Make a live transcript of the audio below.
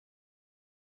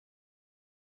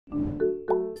Hi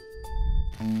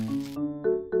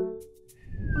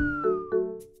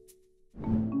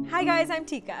guys, I'm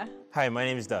Tika. Hi, my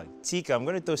name is Doug. Tika, I'm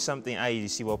gonna throw something at you to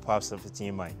see what pops up into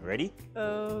your mind. Ready?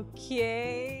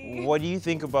 Okay. What do you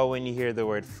think about when you hear the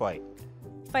word fight?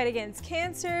 Fight against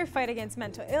cancer, fight against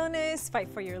mental illness,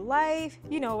 fight for your life.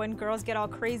 You know, when girls get all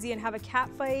crazy and have a cat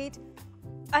fight.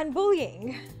 And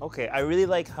bullying. Okay, I really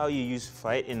like how you use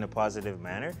fight in a positive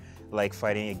manner, like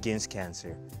fighting against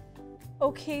cancer.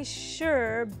 Okay,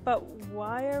 sure, but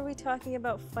why are we talking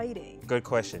about fighting? Good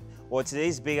question. Well,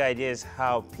 today's big idea is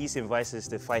how peace invites us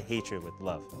to fight hatred with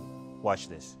love. Watch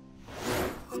this.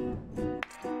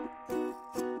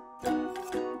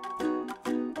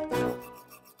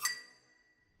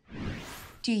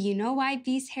 Do you know why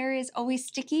bee's hair is always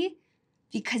sticky?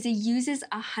 Because it uses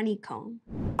a honeycomb.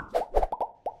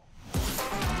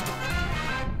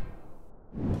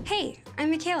 Hey,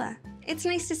 I'm Mikayla. It's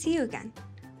nice to see you again.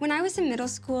 When I was in middle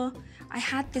school, I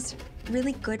had this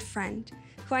really good friend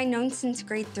who I'd known since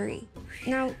grade 3.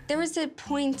 Now, there was a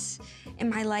point in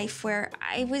my life where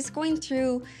I was going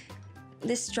through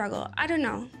this struggle. I don't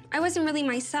know. I wasn't really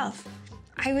myself.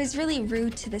 I was really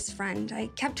rude to this friend. I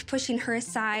kept pushing her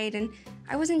aside, and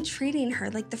I wasn't treating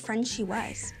her like the friend she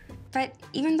was. But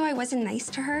even though I wasn't nice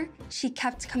to her, she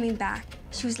kept coming back.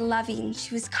 She was loving,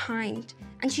 she was kind,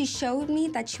 and she showed me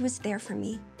that she was there for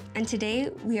me. And today,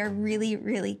 we are really,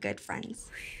 really good friends.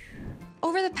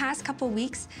 Over the past couple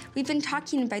weeks, we've been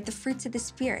talking about the fruits of the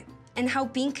Spirit and how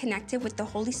being connected with the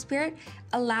Holy Spirit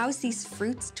allows these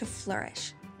fruits to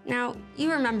flourish. Now,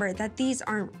 you remember that these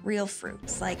aren't real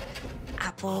fruits like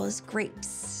apples, grapes,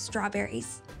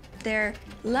 strawberries. They're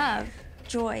love,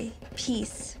 joy,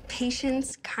 peace,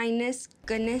 patience, kindness,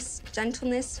 goodness,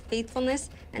 gentleness,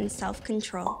 faithfulness, and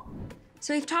self-control.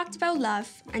 So we've talked about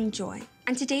love and joy,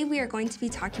 and today we are going to be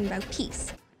talking about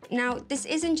peace. Now, this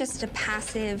isn't just a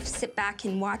passive, sit back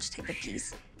and watch type of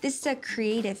peace. This is a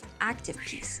creative, active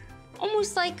peace,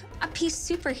 almost like a peace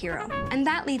superhero. And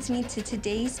that leads me to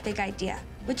today's big idea,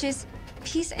 which is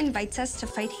peace invites us to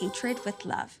fight hatred with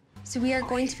love. So we are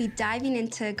going to be diving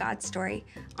into God's story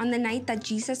on the night that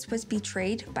Jesus was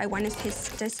betrayed by one of his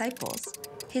disciples,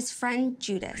 his friend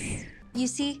Judas. You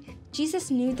see,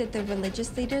 Jesus knew that the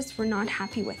religious leaders were not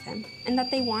happy with him and that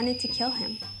they wanted to kill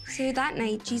him. So that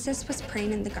night, Jesus was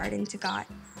praying in the garden to God.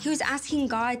 He was asking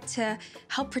God to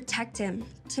help protect him,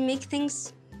 to make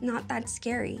things not that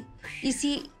scary. You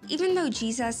see, even though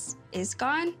Jesus is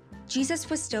God, Jesus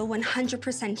was still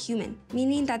 100% human,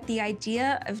 meaning that the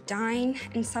idea of dying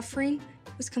and suffering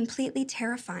was completely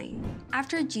terrifying.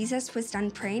 After Jesus was done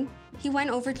praying, he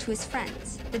went over to his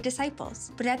friends, the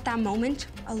disciples. But at that moment,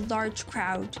 a large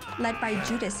crowd, led by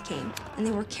Judas, came, and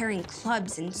they were carrying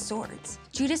clubs and swords.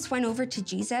 Judas went over to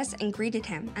Jesus and greeted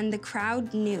him, and the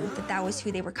crowd knew that that was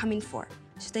who they were coming for.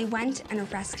 So they went and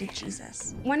arrested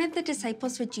Jesus. One of the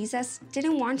disciples with Jesus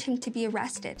didn't want him to be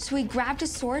arrested, so he grabbed a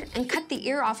sword and cut the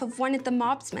ear off of one of the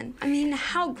mobsmen. I mean,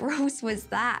 how gross was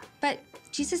that? But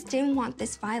Jesus didn't want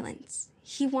this violence.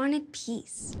 He wanted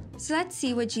peace. So let's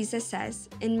see what Jesus says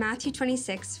in Matthew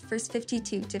 26, verse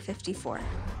 52 to 54.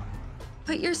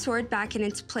 "Put your sword back in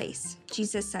its place,"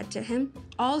 Jesus said to him.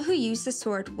 "All who use the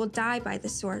sword will die by the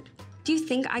sword. Do you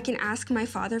think I can ask my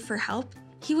Father for help?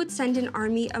 He would send an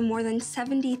army of more than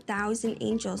 70,000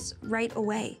 angels right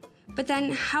away. But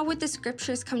then how would the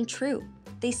scriptures come true?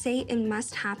 They say it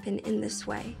must happen in this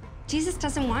way." Jesus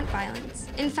doesn't want violence.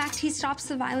 In fact, he stops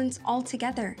the violence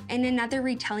altogether. In another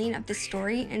retelling of the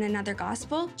story in another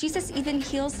gospel, Jesus even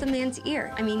heals the man's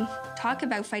ear. I mean, talk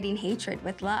about fighting hatred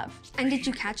with love. And did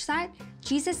you catch that?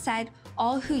 Jesus said,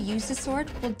 all who use the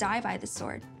sword will die by the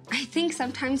sword. I think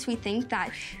sometimes we think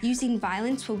that using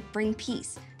violence will bring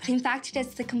peace, but in fact, it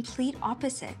is the complete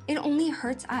opposite. It only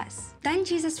hurts us. Then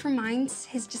Jesus reminds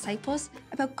his disciples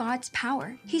about God's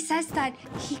power. He says that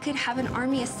he could have an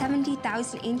army of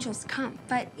 70,000 angels come,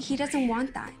 but he doesn't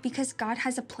want that because God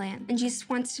has a plan, and Jesus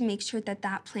wants to make sure that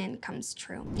that plan comes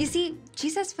true. You see,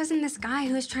 Jesus wasn't this guy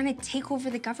who was trying to take over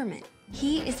the government.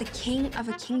 He is the king of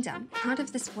a kingdom, not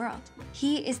of this world.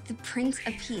 He is the Prince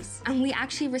of Peace, and we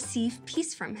actually receive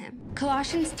peace from him.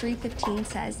 Colossians 3:15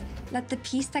 says, "Let the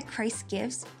peace that Christ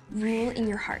gives rule in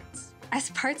your hearts." As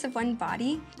parts of one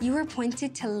body, you are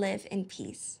appointed to live in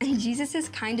peace. And Jesus'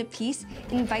 kind of peace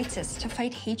invites us to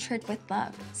fight hatred with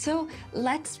love. So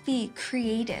let's be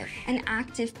creative and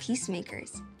active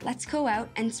peacemakers. Let's go out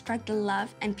and spread the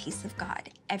love and peace of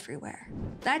God everywhere.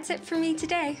 That's it for me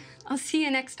today. I'll see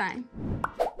you next time.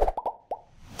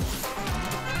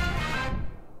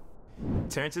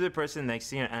 Turn to the person next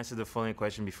to you and answer the following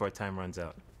question before time runs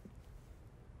out.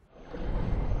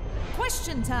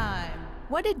 Question time.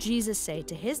 What did Jesus say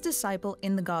to his disciple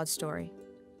in the God story?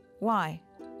 Why?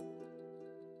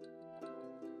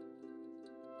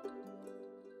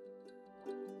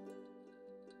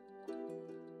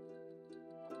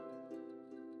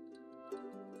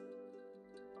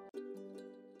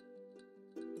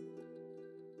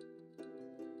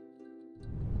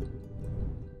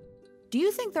 Do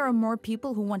you think there are more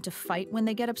people who want to fight when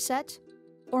they get upset?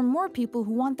 Or more people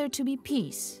who want there to be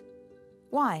peace?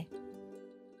 Why?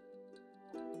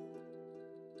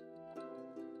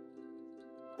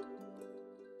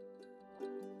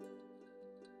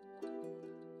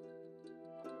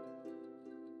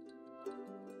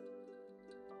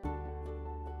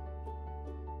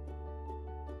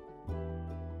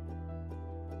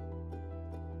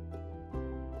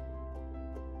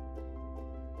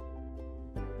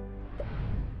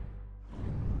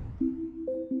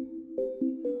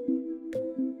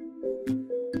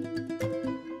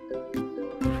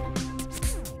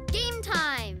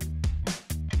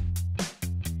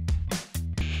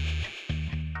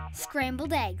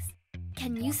 Scrambled eggs.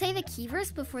 Can you say the key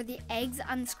verse before the eggs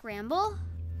unscramble?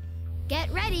 Get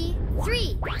ready.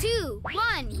 3, 2,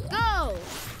 1, go!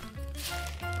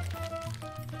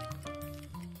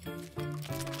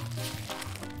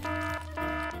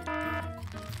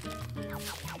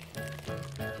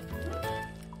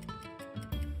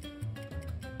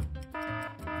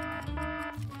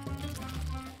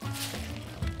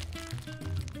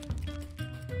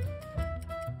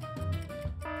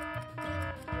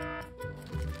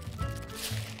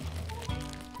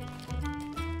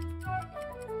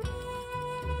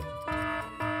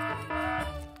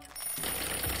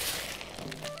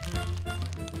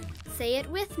 Say it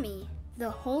with me. The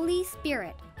Holy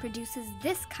Spirit produces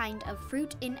this kind of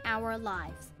fruit in our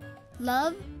lives: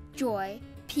 love, joy,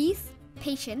 peace,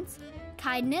 patience,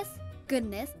 kindness,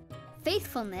 goodness,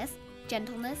 faithfulness,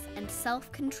 gentleness, and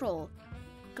self-control.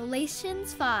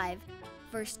 Galatians 5,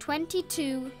 verse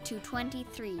 22 to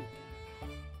 23.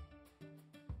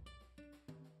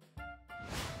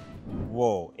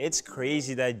 Whoa, it's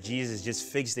crazy that Jesus just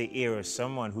fixed the ear of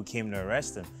someone who came to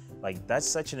arrest him. Like, that's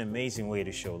such an amazing way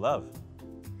to show love.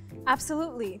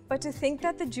 Absolutely, but to think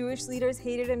that the Jewish leaders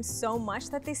hated him so much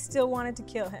that they still wanted to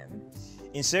kill him.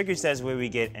 In circumstances where we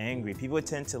get angry, people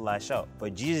tend to lash out,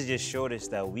 but Jesus just showed us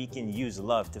that we can use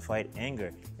love to fight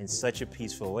anger in such a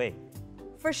peaceful way.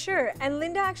 For sure, and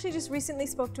Linda actually just recently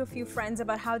spoke to a few friends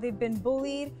about how they've been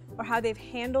bullied or how they've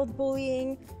handled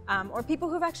bullying, or people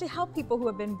who've actually helped people who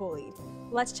have been bullied.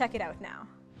 Let's check it out now.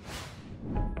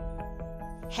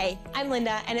 Hey, I'm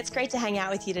Linda, and it's great to hang out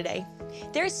with you today.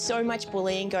 There is so much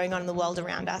bullying going on in the world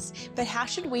around us, but how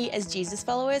should we as Jesus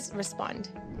followers respond?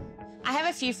 I have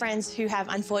a few friends who have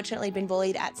unfortunately been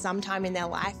bullied at some time in their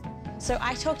life, so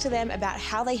I talked to them about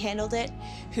how they handled it,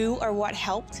 who or what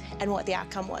helped, and what the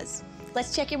outcome was.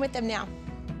 Let's check in with them now.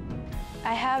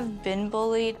 I have been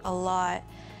bullied a lot.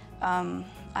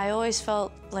 I always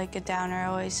felt like a downer. I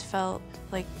always felt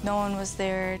like no one was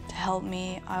there to help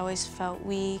me. I always felt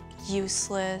weak,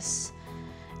 useless,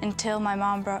 until my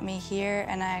mom brought me here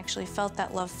and I actually felt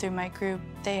that love through my group.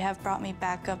 They have brought me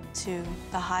back up to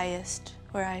the highest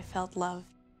where I felt loved.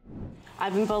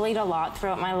 I've been bullied a lot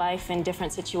throughout my life in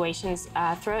different situations.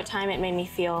 Throughout time, it made me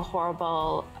feel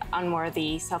horrible,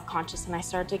 unworthy, self-conscious, and I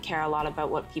started to care a lot about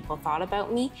what people thought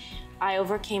about me. I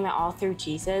overcame it all through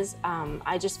Jesus.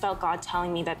 I just felt God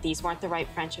telling me that these weren't the right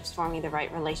friendships for me, the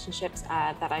right relationships,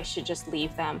 that I should just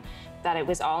leave them, that it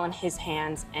was all in His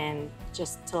hands and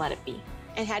just to let it be.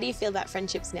 And how do you feel about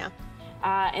friendships now?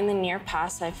 In the near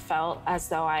past, I felt as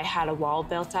though I had a wall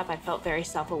built up. I felt very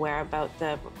self-aware about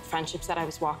the friendships that I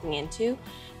was walking into.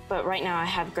 But right now I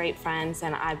have great friends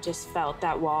and I've just felt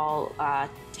that wall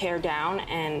tear down,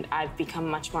 and I've become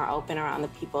much more open around the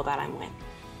people that I'm with.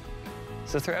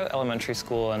 So throughout elementary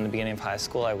school and the beginning of high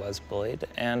school, I was bullied,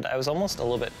 and I was almost a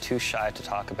little bit too shy to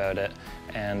talk about it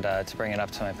and to bring it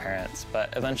up to my parents. But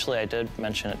eventually I did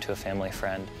mention it to a family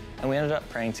friend, and we ended up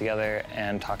praying together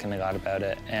and talking to God about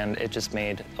it, and it just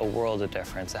made a world of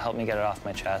difference. It helped me get it off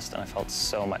my chest, and I felt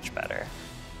so much better.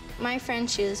 My friend,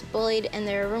 she was bullied, and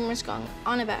there were rumors going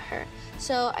on about her.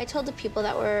 So I told the people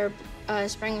that were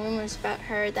spreading rumors about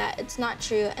her that it's not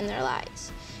true and they're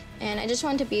lies. And I just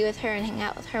wanted to be with her and hang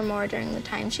out with her more during the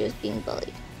time she was being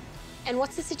bullied. And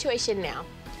what's the situation now?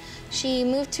 She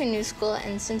moved to a new school,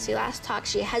 and since we last talked,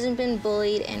 she hasn't been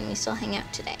bullied, and we still hang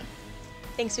out today.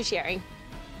 Thanks for sharing.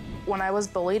 When I was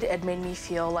bullied, it made me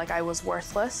feel like I was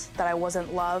worthless, that I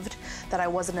wasn't loved, that I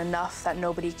wasn't enough, that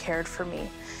nobody cared for me.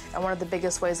 And one of the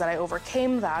biggest ways that I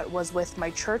overcame that was with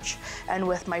my church and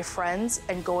with my friends,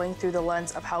 and going through the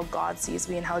lens of how God sees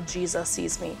me and how Jesus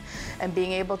sees me. And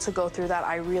being able to go through that,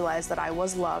 I realized that I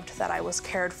was loved, that I was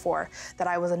cared for, that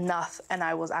I was enough, and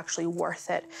I was actually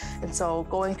worth it. And so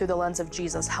going through the lens of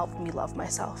Jesus helped me love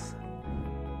myself.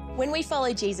 When we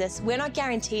follow Jesus, we're not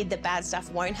guaranteed that bad stuff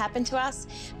won't happen to us,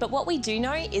 but what we do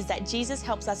know is that Jesus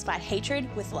helps us fight hatred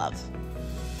with love.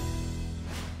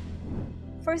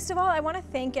 First of all, I want to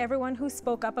thank everyone who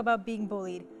spoke up about being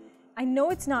bullied. I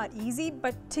know it's not easy,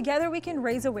 but together we can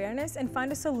raise awareness and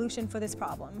find a solution for this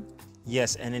problem.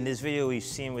 Yes, and in this video we've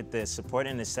seen with the support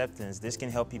and acceptance, this can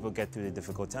help people get through the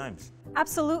difficult times.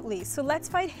 Absolutely. So let's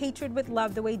fight hatred with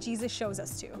love the way Jesus shows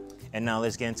us to. And now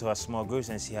let's get into our small groups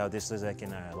and see how this looks like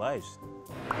in our lives.